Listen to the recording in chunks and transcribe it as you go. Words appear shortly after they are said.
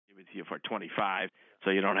you for 25, so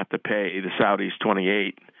you don't have to pay the Saudis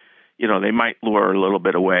 28. They might lure a little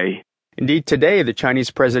bit away. Indeed, today the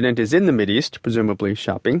Chinese president is in the Mideast, presumably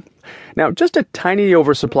shopping. Now, just a tiny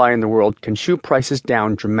oversupply in the world can shoot prices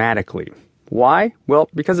down dramatically. Why? Well,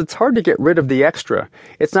 because it's hard to get rid of the extra.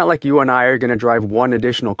 It's not like you and I are going to drive one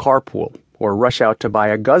additional carpool or rush out to buy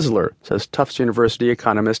a guzzler, says Tufts University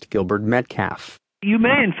economist Gilbert Metcalf. You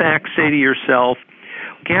may, in fact, say to yourself,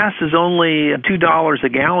 gas is only $2 a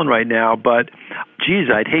gallon right now, but geez,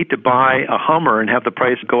 I'd hate to buy a Hummer and have the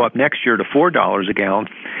price go up next year to $4 a gallon.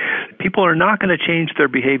 People are not going to change their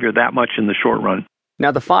behavior that much in the short run.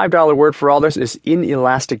 Now, the $5 word for all this is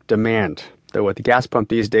inelastic demand. Though at the gas pump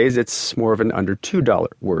these days, it's more of an under $2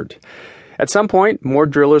 word. At some point, more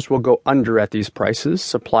drillers will go under at these prices,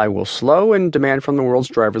 supply will slow, and demand from the world's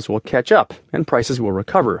drivers will catch up, and prices will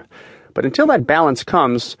recover. But until that balance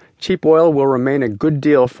comes, cheap oil will remain a good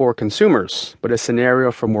deal for consumers, but a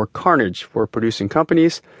scenario for more carnage for producing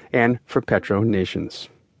companies and for petro nations.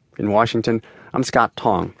 In Washington, I'm Scott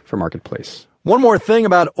Tong for Marketplace. One more thing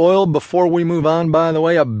about oil before we move on, by the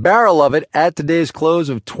way. A barrel of it at today's close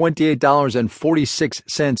of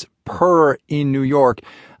 $28.46 per in New York.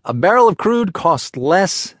 A barrel of crude costs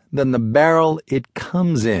less than the barrel it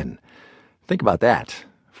comes in. Think about that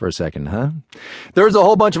for a second, huh? There's a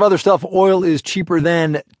whole bunch of other stuff oil is cheaper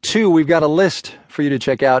than, too. We've got a list for you to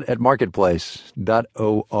check out at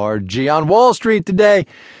marketplace.org. On Wall Street today,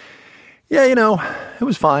 yeah, it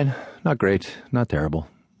was fine. Not great, not terrible.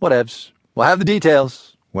 Whatevs. We'll have the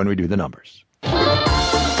details when we do the numbers.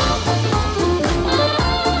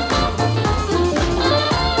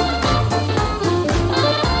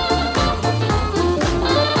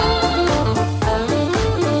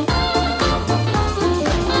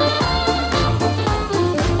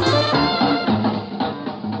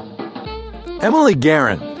 Emily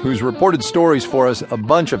Guerin, who's reported stories for us a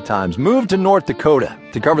bunch of times, moved to North Dakota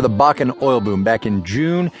to cover the Bakken oil boom back in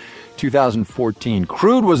June 2014.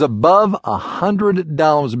 Crude was above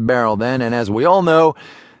 $100 a barrel then, and as we all know,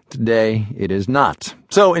 today it is not.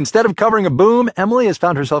 So instead of covering a boom, Emily has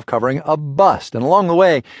found herself covering a bust. And along the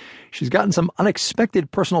way, she's gotten some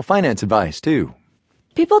unexpected personal finance advice, too.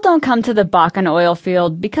 People don't come to the Bakken oil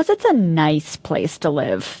field because it's a nice place to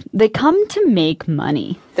live. They come to make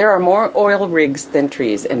money. There are more oil rigs than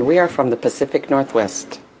trees, and we are from the Pacific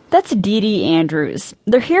Northwest. That's Dee Dee Andrews.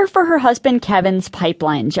 They're here for her husband Kevin's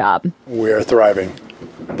pipeline job. We are thriving,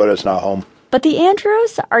 but it's not home. But the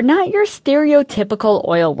Andrews are not your stereotypical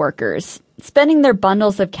oil workers, spending their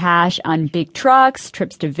bundles of cash on big trucks,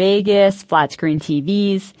 trips to Vegas, flat-screen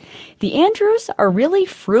TVs. The Andrews are really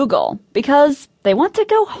frugal because they want to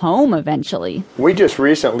go home eventually. We just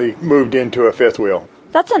recently moved into a fifth wheel.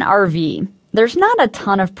 That's an RV. There's not a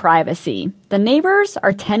ton of privacy. The neighbors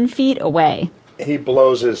are 10 feet away. He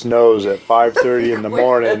blows his nose at 5:30 in the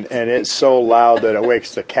morning, and it's so loud that it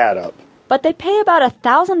wakes the cat up. But they pay about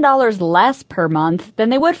 $1,000 less per month than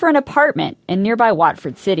they would for an apartment in nearby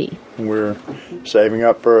Watford City. We're saving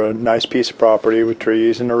up for a nice piece of property with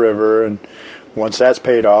trees and a river, and once that's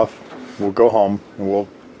paid off, we'll go home and we'll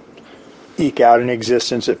eke out an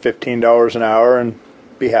existence at $15 an hour and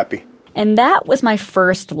be happy. And that was my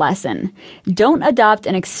first lesson. Don't adopt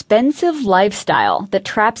an expensive lifestyle that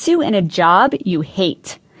traps you in a job you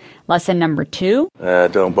hate. Lesson number 2.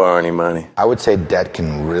 Don't borrow any money. I would say debt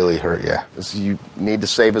can really hurt you. You need to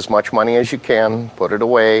save as much money as you can, put it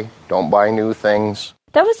away, don't buy new things.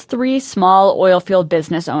 That was 3 small oilfield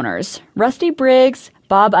business owners, Rusty Briggs,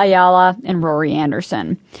 Bob Ayala, and Rory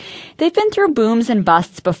Anderson. They've been through booms and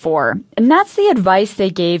busts before, and that's the advice they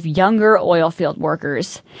gave younger oilfield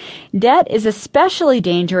workers. Debt is especially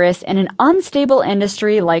dangerous in an unstable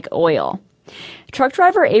industry like oil. Truck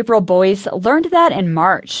driver April Boyce learned that in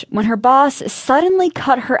March when her boss suddenly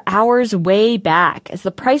cut her hours way back as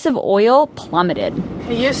the price of oil plummeted.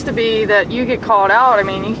 It used to be that you get called out. I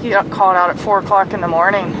mean, you get called out at 4 o'clock in the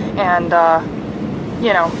morning and,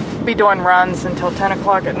 be doing runs until 10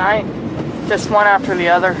 o'clock at night, just one after the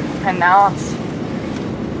other. And now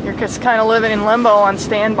you're just kind of living in limbo on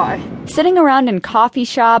standby. Sitting around in coffee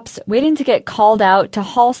shops, waiting to get called out to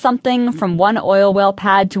haul something from one oil well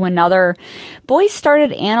pad to another, Boyce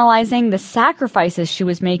started analyzing the sacrifices she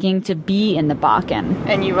was making to be in the Bakken.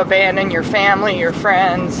 And you abandon your family, your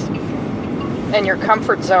friends, and your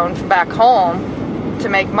comfort zone back home to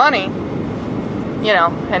make money,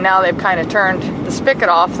 and now they've kind of turned the spigot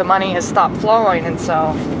off. The money has stopped flowing, and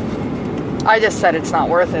so I just said it's not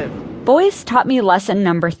worth it. Boyce taught me lesson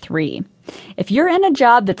number 3. If you're in a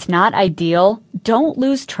job that's not ideal, don't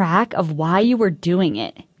lose track of why you were doing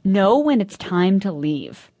it. Know when it's time to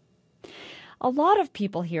leave. A lot of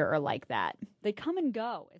people here are like that. They come and go.